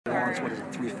counts. What is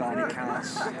it? 3 felony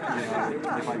counts.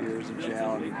 25 years in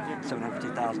jail.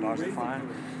 $750,000 in fine.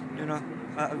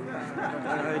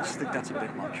 I just think that's a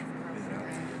bit much.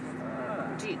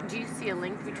 Do you see a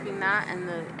link between that and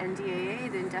the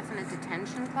NDAA, the indefinite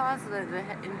detention clause,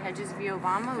 in Hedges v.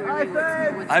 Obama?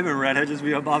 Really, I haven't read Hedges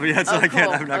v. Obama yet, so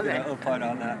I'm not going to opine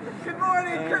on that. Good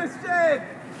morning, Christian!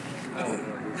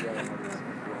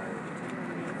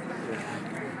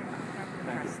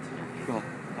 Cool.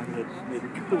 I'm going to maybe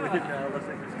go with it now.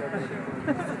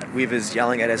 weev is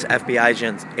yelling at his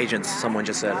FBI agents, someone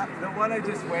just said. The one I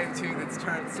just waved to that's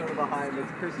turned sort of behind is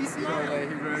Christian Chole.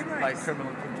 He wrote my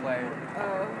criminal complaint.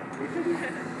 Oh.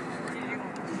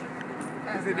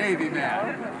 He's a Navy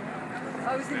man.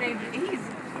 Oh, he's a Navy. He's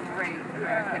great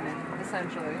American,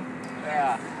 essentially.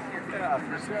 Yeah,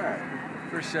 for sure.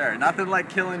 For sure. Nothing like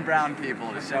killing brown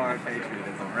people to show our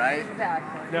patriotism, right?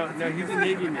 Exactly. No, he's a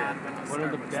Navy man. One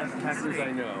of the best hackers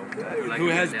I know. Who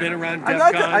has been around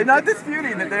DEF CON. I'm not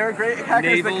disputing that there are great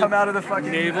hackers that come out of the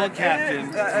fucking naval captain.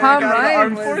 Tom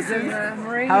Ryan was in the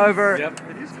Marines. However,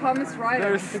 Thomas Ryan.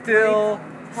 they're still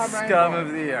scum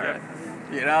of the earth.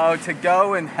 To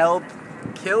go and help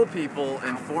kill people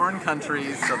in foreign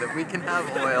countries so that we can have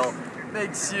oil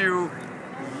makes you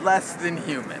less than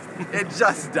human. It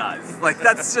just does.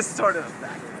 That's just sort of a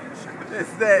fact.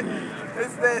 It's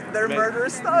that they're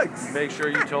murderous thugs. Make sure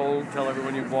you tell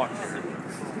everyone you've walked here.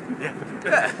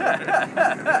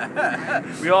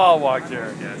 We all walked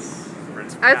here. Yes.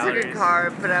 I took a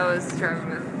car, but I was driving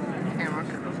with camera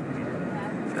crew.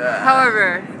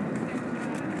 However,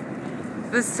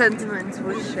 the sentiment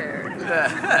was shared.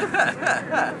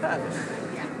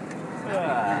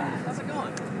 How's it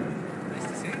going? Nice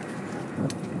to see you.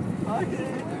 Okay,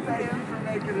 thank you for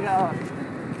making it out.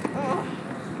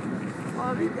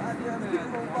 Oh, you goddamn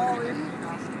people, Wally.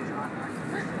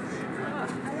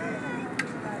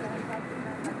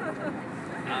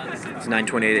 It's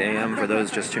 9:28 a.m. for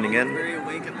those just tuning in.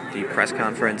 The press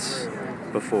conference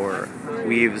before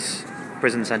weev's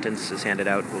prison sentence is handed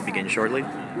out will begin shortly.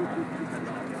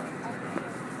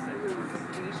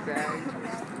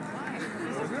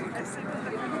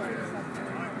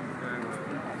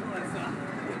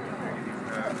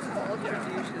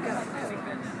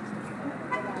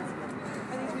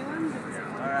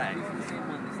 Alright.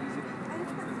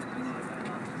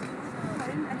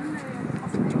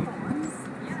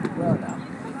 Well, now.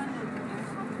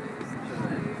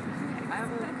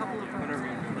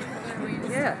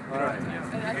 Yeah. Alright.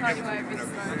 I thought you might be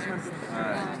smart.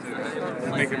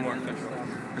 Make it more official.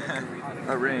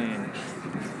 Arrange.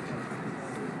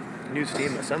 News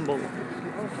team assemble.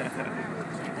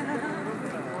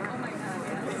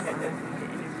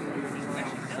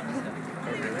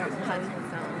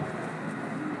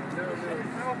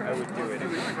 I would do it.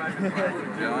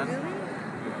 John?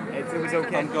 It was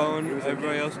okay. I'm going.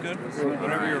 Everybody else good?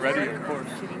 Whenever you're ready, of course.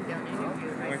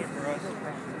 Waiting for us.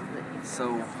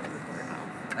 So,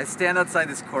 I stand outside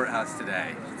this courthouse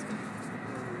today,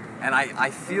 and I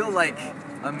feel like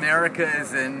America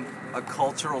is in a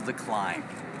cultural decline.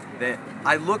 That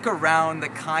I look around the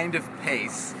kind of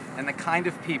pace and the kind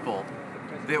of people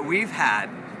that we've had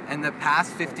in the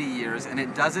past 50 years, and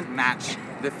it doesn't match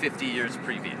the 50 years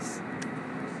previous.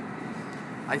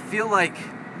 I feel like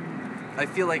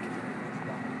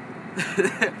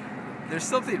there's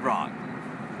something wrong,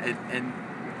 and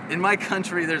in my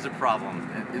country there's a problem,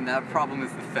 and that problem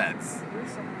is the feds.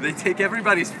 They take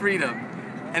everybody's freedom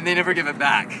and they never give it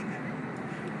back.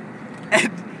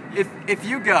 And if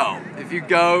you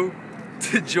go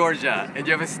to Georgia and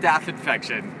you have a staph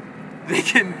infection, they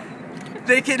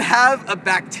can have a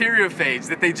bacteriophage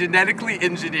that they genetically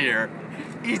engineer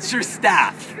eat your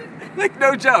staph. Like,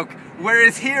 no joke.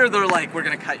 Whereas here, they're like, we're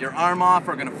gonna cut your arm off,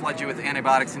 we're gonna flood you with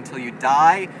antibiotics until you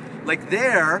die. Like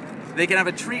there, they can have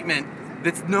a treatment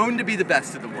that's known to be the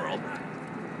best in the world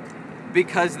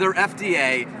because their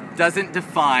FDA doesn't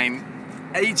define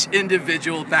each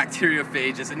individual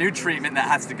bacteriophage as a new treatment that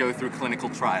has to go through clinical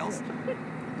trials.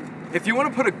 If you want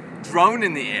to put a drone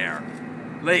in the air,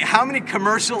 like, how many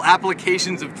commercial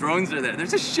applications of drones are there?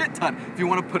 There's a shit ton. If you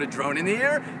want to put a drone in the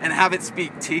air and have it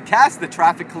speak TCAS, the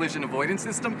Traffic Collision Avoidance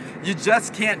System, you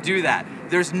just can't do that.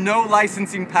 There's no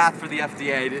licensing path for the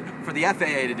FAA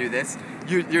to do this.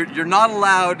 You're not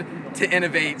allowed to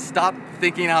innovate. Stop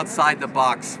thinking outside the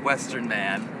box, Western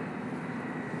man.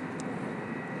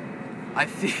 I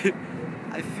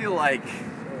feel like,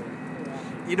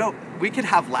 we could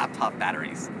have laptop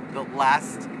batteries that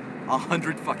last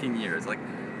 100 fucking years, like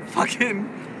fucking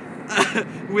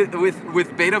with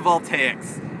beta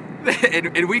voltaics,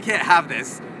 and we can't have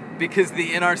this because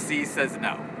the NRC says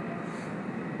no.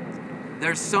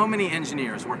 There's so many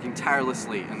engineers working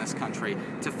tirelessly in this country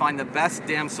to find the best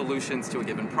damn solutions to a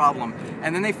given problem,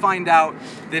 and then they find out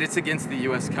that it's against the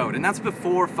US code. And that's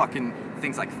before fucking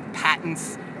things like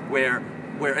patents, where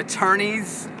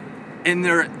attorneys in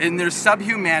their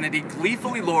subhumanity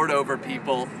gleefully lord over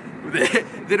people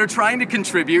that are trying to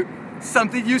contribute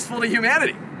something useful to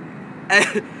humanity.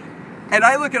 And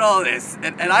I look at all this,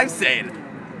 and I'm saying,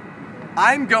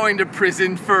 I'm going to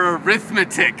prison for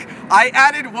arithmetic. I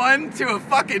added 1 to a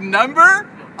fucking number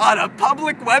on a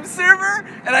public web server,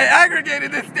 and I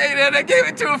aggregated this data and I gave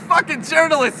it to a fucking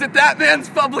journalist at that man's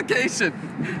publication.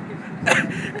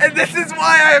 And this is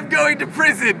why I am going to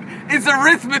prison, is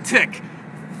arithmetic.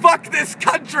 Fuck this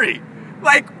country.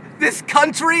 Like, this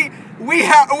country, we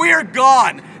are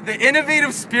gone. The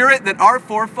innovative spirit that our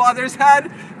forefathers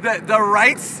had, the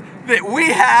rights that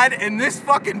we had in this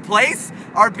fucking place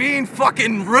are being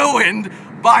fucking ruined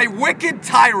by wicked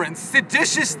tyrants,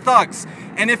 seditious thugs.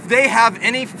 And if they have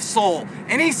any soul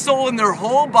in their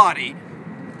whole body,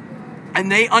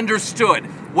 and they understood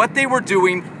what they were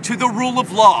doing to the rule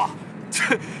of law,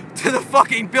 to the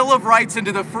fucking Bill of Rights and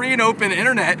to the free and open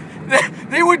internet,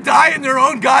 they would die in their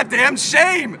own goddamn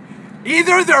shame.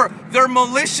 Either they're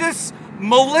malicious,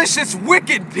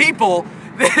 wicked people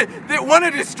that want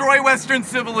to destroy Western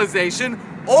civilization,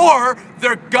 or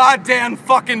they're goddamn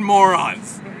fucking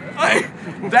morons.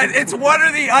 It's one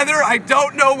or the other. I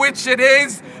don't know which it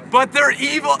is, but they're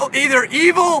evil, either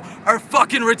evil or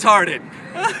fucking retarded.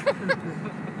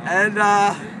 And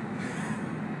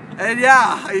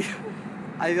yeah,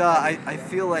 I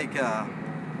feel like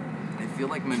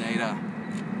Moneta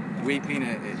weeping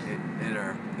at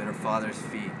her father's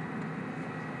feet,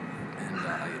 and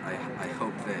I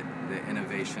hope that the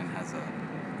innovation has a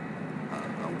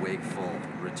wakeful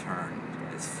return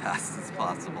as fast as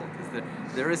possible, because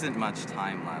there isn't much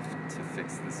time left to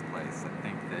fix this place.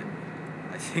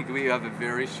 I think we have a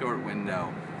very short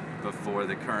window before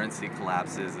the currency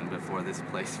collapses and before this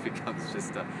place becomes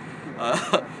just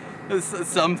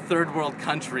some third world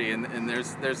country, and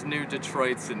there's new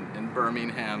Detroits and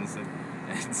Birminghams and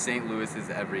St. Louis's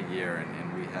every year,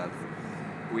 and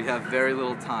we have very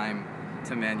little time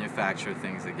to manufacture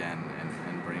things again and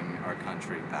bring our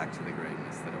country back to the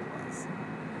greatness that it was.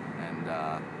 And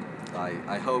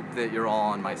I hope that you're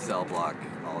all on my cell block,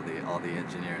 all the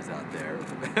engineers out there.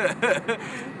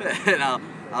 And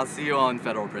I'll see you all in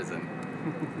federal prison.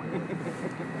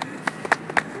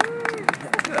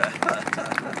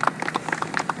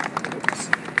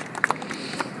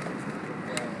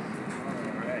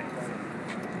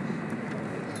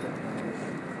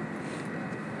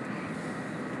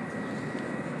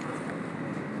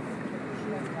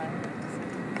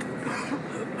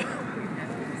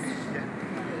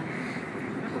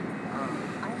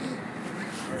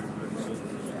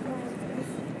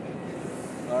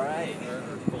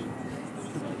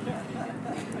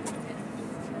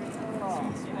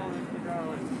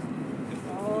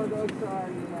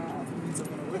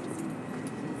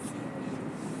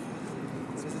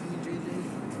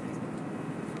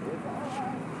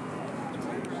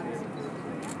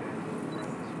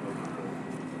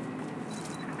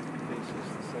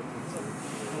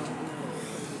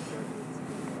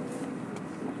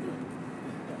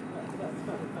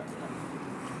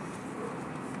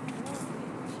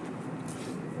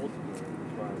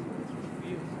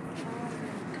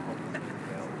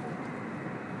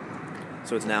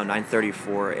 So it's now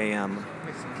 9:34 a.m.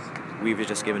 weev has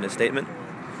just given a statement.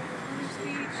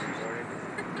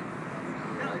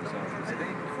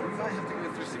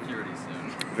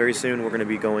 Very soon we're going to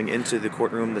be going into the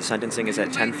courtroom. The sentencing is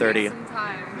at 10:30,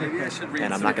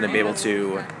 and I'm not going to be able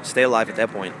to stay alive at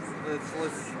that point.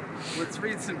 Let's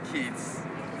read some Keats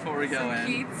before we go in.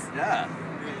 Keats? Yeah,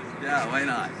 why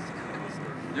not?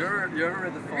 You're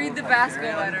the Read the Basque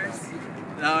letters.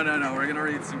 No, we're gonna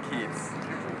read some Keats.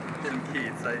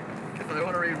 Because I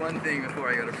want to read one thing before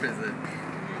I go to prison.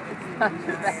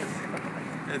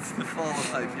 It's the Fall of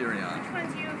Hyperion. Which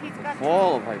one's you? He's got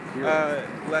Fall of Hyperion.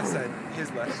 Left side. His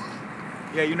left.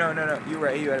 Yeah, no. You were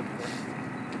right. You had it before.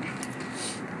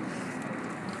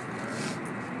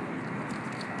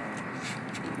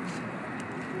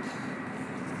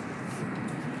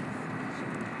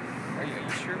 Are you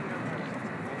sure?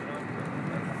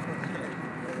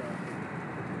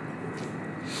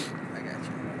 I got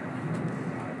you.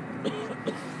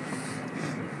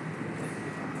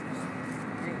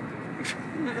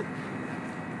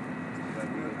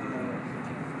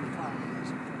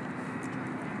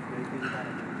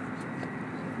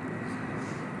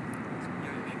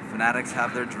 Fanatics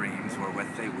have their dreams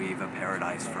wherewith they weave a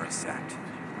paradise for a sect.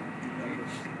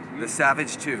 The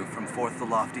savage, too, from forth the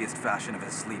loftiest fashion of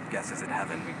his sleep, guesses at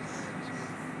heaven.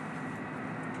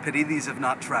 Pity these have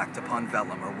not tracked upon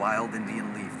vellum or wild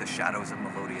Indian leaf the shadows of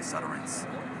melodious utterance.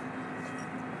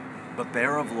 But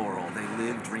bare of laurel, they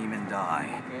live, dream, and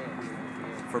die.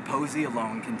 For poesy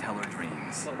alone can tell her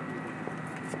dreams.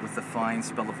 With the fine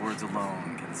spell of words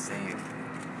alone can save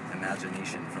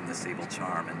imagination from the sable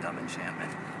charm and dumb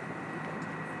enchantment.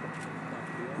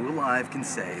 Who alive can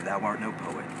say thou art no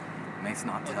poet, mayst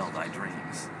not tell thy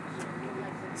dreams?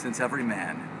 Since every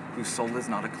man, whose soul is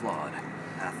not a clod,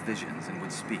 hath visions and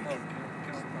would speak,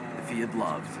 if he had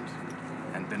loved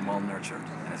and been well nurtured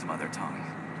in his mother tongue.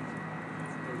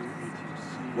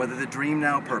 Whether the dream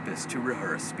now purposed to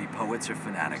rehearse be poets or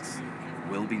fanatics,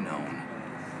 will be known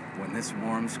when this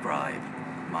warm scribe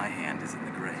my hand is in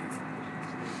the grave.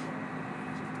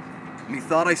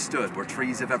 Methought I stood where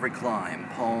trees of every clime,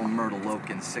 palm, myrtle, oak,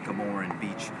 and sycamore and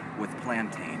beech, with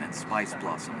plantain and spice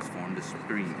blossoms formed a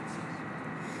screen.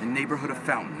 In neighborhood of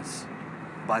fountains,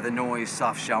 by the noise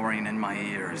soft showering in my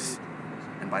ears,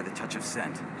 and by the touch of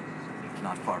scent,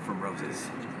 not far from roses.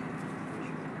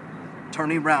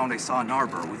 Turning round, I saw an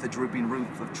arbor with a drooping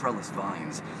roof of trellis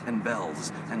vines and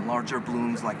bells, and larger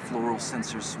blooms like floral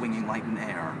censers swinging light in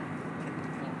air.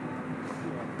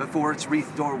 Before its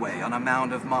wreathed doorway, on a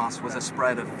mound of moss, was a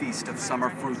spread of feast of summer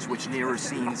fruits which nearer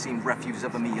seen seemed refuse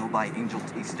of a meal by angel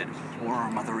tasted, or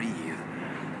our mother Eve.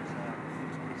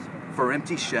 For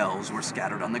empty shells were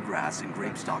scattered on the grass, and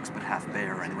grape stalks but half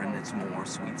bare, and remnants more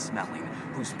sweet-smelling,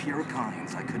 whose pure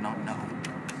kinds I could not know.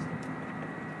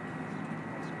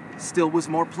 Still was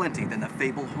more plenty than the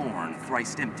fable horn,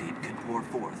 thrice emptied, could pour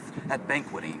forth, at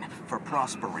banqueting, for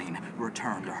prospering,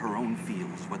 return to her own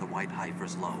fields where the white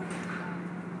heifers low.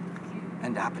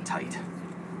 And appetite,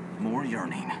 more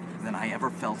yearning than I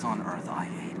ever felt on earth, I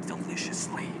ate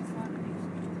deliciously.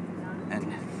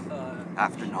 And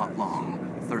after not long,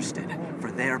 thirsted,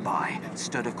 for thereby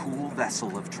stood a cool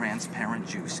vessel of transparent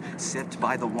juice, sipped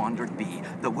by the wandered bee,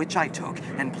 the which I took,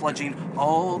 and plunging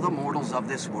all the mortals of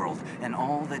this world, and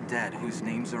all the dead whose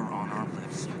names are on our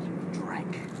lips,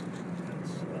 drank.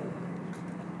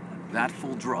 That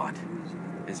full draught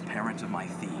is parent of my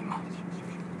theme.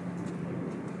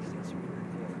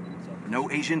 No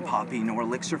Asian poppy, nor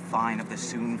elixir fine of the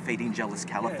soon fading jealous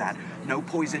caliphate, no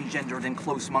poison gendered in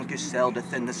close monkish cell to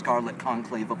thin the scarlet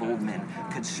conclave of old men,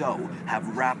 could so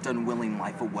have wrapped unwilling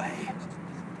life away.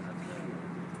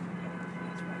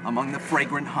 Among the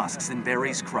fragrant husks and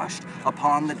berries crushed,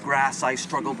 upon the grass I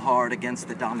struggled hard against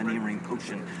the domineering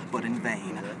potion, but in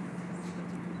vain.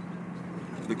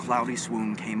 The cloudy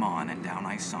swoon came on, and down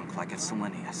I sunk like a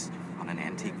Selenius on an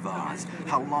antique vase.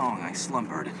 How long I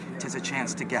slumbered, 'tis a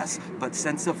chance to guess, but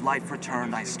sense of life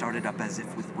returned, I started up as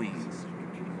if with wings.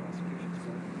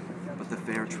 But the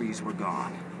fair trees were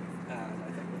gone.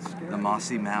 The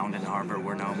mossy mound and arbor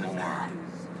were no more.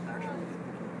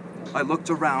 I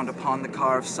looked around upon the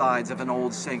carved sides of an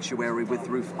old sanctuary with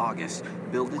roof august,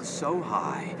 builded so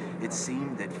high, it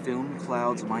seemed that filmed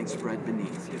clouds might spread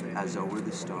beneath, as o'er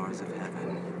the stars of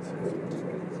heaven.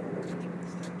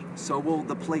 So old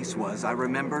the place was, I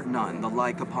remembered none the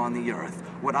like upon the earth.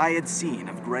 What I had seen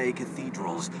of gray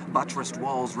cathedrals, buttressed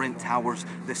walls, rent towers,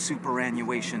 the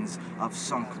superannuations of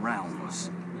sunk realms,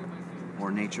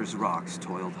 or nature's rocks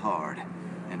toiled hard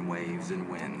in waves and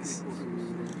winds,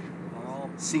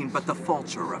 seemed but the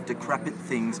vulture of decrepit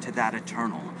things to that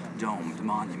eternal, domed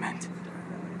monument.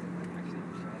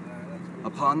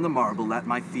 Upon the marble at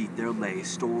my feet there lay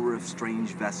store of strange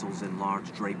vessels and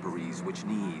large draperies, which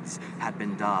needs had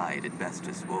been dyed at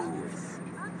bestest wove.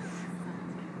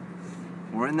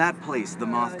 Or in that place the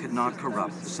moth could not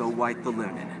corrupt, so white the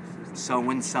linen, so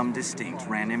in some distinct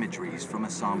ran imageries from a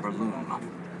somber loom.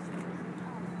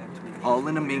 All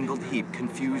in a mingled heap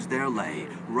confused there lay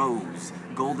robes,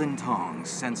 golden tongs,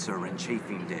 censer and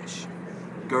chafing dish,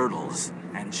 girdles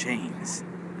and chains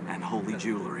and holy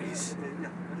jewelries.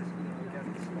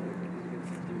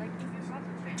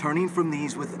 Turning from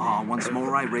these with awe, once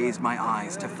more I raised my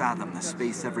eyes to fathom the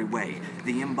space every way,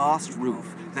 the embossed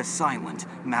roof, the silent,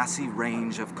 massy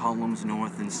range of columns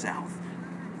north and south,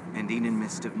 ending in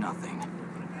mist of nothing.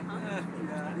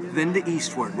 Then to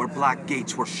eastward, where black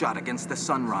gates were shut against the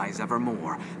sunrise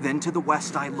evermore. Then to the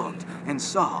west I looked, and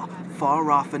saw, far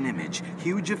off an image,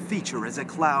 huge of feature as a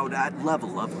cloud at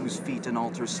level of whose feet an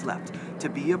altar slept, to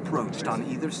be approached on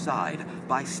either side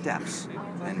by steps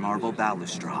and marble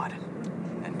balustrade,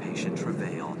 and patient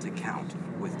travail to count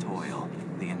with toil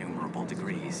the innumerable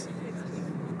degrees.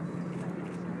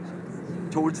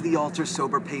 Towards the altar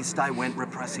sober-paced I went,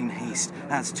 repressing haste,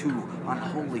 as too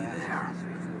unholy there.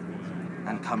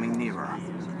 And coming nearer,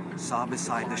 Saw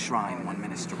beside the shrine one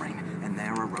ministering, and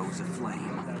there arose a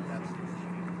flame.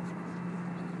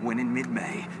 When in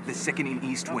mid-May, the sickening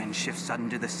east wind shifts sudden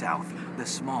to the south, the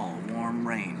small, warm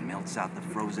rain melts out the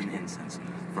frozen incense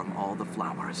from all the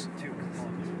flowers,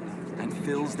 and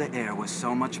fills the air with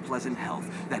so much pleasant health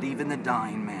that even the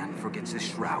dying man forgets his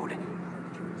shroud.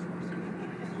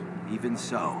 Even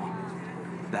so,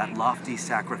 that lofty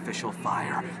sacrificial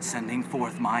fire, sending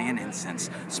forth Mayan incense,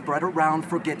 spread around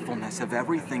forgetfulness of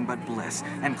everything but bliss,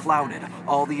 and clouded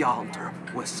all the altar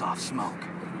with soft smoke,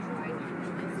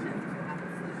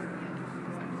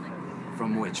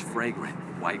 from which fragrant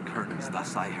white curtains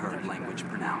thus I heard language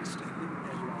pronounced.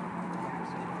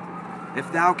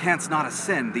 If thou canst not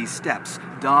ascend these steps,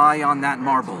 die on that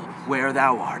marble where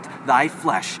thou art. Thy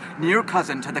flesh, near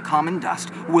cousin to the common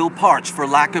dust, will parch for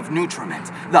lack of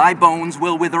nutriment. Thy bones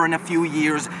will wither in a few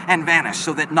years and vanish,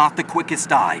 so that not the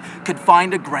quickest eye could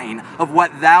find a grain of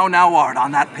what thou now art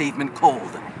on that pavement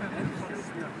cold.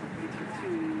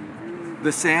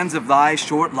 The sands of thy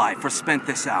short life are spent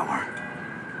this hour,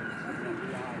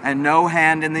 and no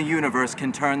hand in the universe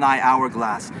can turn thy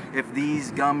hourglass if these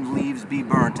gummed leaves be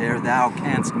burnt ere thou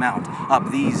canst mount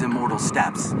up these immortal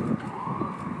steps.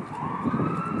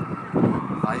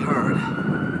 I heard,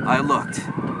 I looked,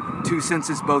 two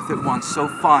senses both at once, so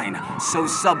fine, so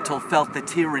subtle felt the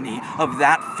tyranny of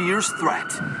that fierce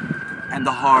threat and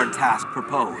the hard task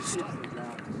proposed.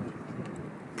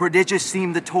 Prodigious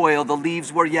seemed the toil, the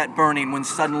leaves were yet burning, when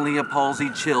suddenly a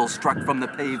palsied chill struck from the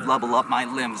paved level up my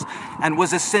limbs, and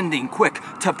was ascending quick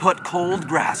to put cold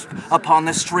grasp upon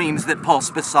the streams that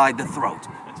pulse beside the throat.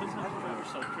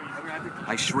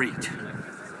 I shrieked,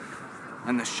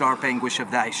 and the sharp anguish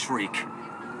of thy shriek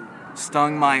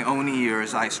stung my own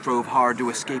ears. I strove hard to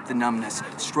escape the numbness,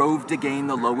 strove to gain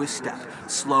the lowest step.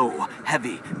 Slow,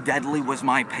 heavy, deadly was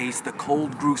my pace. The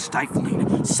cold grew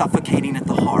stifling, suffocating at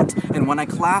the heart, and when I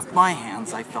clasped my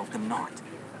hands, I felt them not.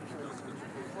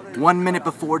 1 minute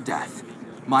before death,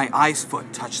 my ice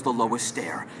foot touched the lowest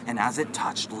stair, and as it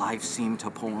touched, life seemed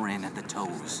to pour in at the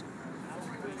toes.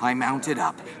 I mounted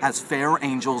up, as fair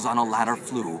angels on a ladder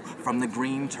flew, from the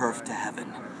green turf to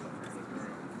heaven.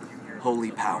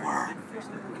 Holy power,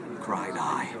 cried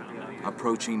I,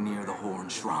 approaching near the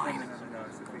horned shrine.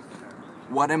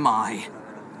 What am I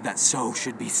that so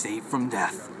should be saved from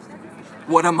death?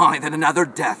 What am I that another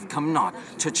death come not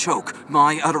to choke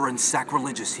my utterance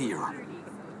sacrilegious here?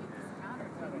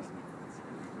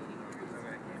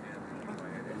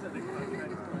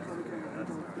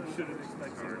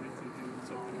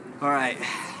 All right,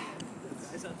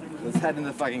 let's head into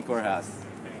the fucking courthouse.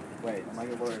 Wait, my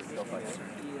lawyer is still fucking.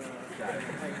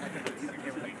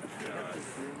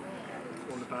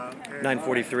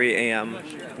 9:43 a.m.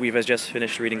 Weev has just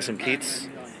finished reading some Keats,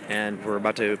 and we're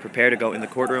about to prepare to go in the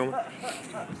courtroom.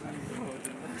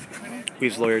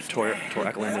 Weev's lawyer, Tor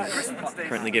Ekelund, is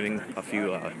currently giving a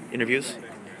few interviews.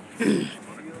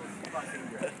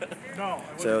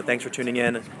 So thanks for tuning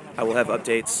in. I will have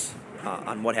updates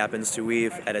on what happens to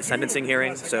Weev at a sentencing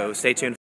hearing, so stay tuned.